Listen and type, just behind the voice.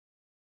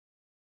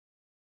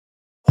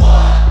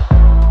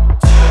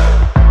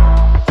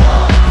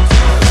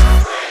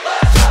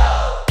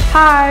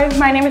Hi,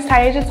 my name is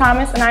Tayaja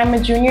Thomas and I'm a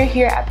junior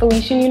here at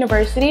Felician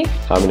University.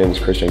 Hi, my name is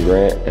Christian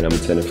Grant and I'm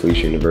attending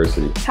Felician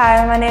University.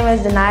 Hi, my name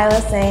is Denilah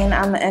Sane.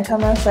 I'm an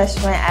incoming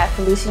freshman at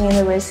Felician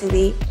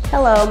University.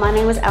 Hello, my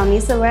name is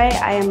Alnisa Ray.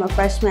 I am a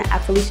freshman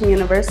at Felician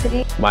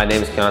University. My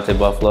name is Keontae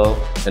Buffalo,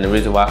 and the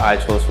reason why I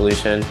chose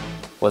Felician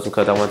was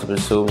because I wanted to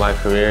pursue my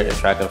career in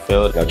track and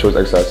field. I chose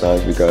exercise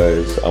science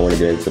because I want to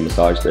get into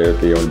massage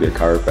therapy. I want to be a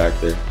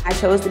chiropractor. I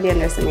chose to be a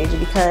nursing major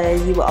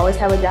because you will always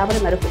have a job in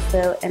the medical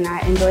field, and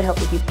I enjoy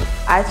helping people.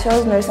 I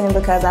chose nursing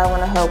because I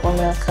want to help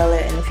women of color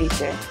in the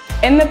future.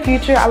 In the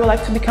future, I would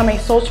like to become a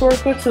social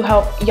worker to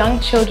help young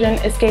children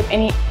escape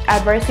any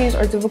adversities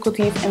or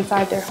difficulties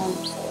inside their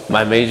homes.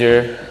 My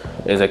major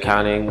is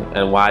accounting,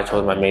 and why I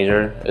chose my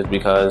major is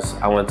because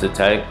I went to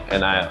tech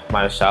and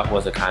my shop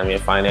was economy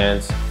and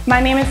finance. My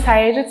name is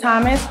Tayaja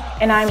Thomas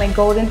and I'm a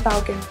Golden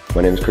Falcon.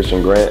 My name is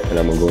Christian Grant and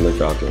I'm a Golden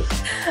Falcon.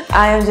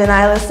 I am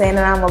Denilah Sane and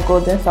I'm a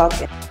Golden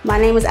Falcon. My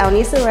name is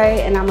Alnisa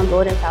Ray and I'm a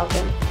Golden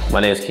Falcon. My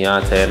name is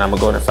Keontae and I'm a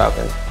Golden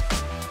Falcon.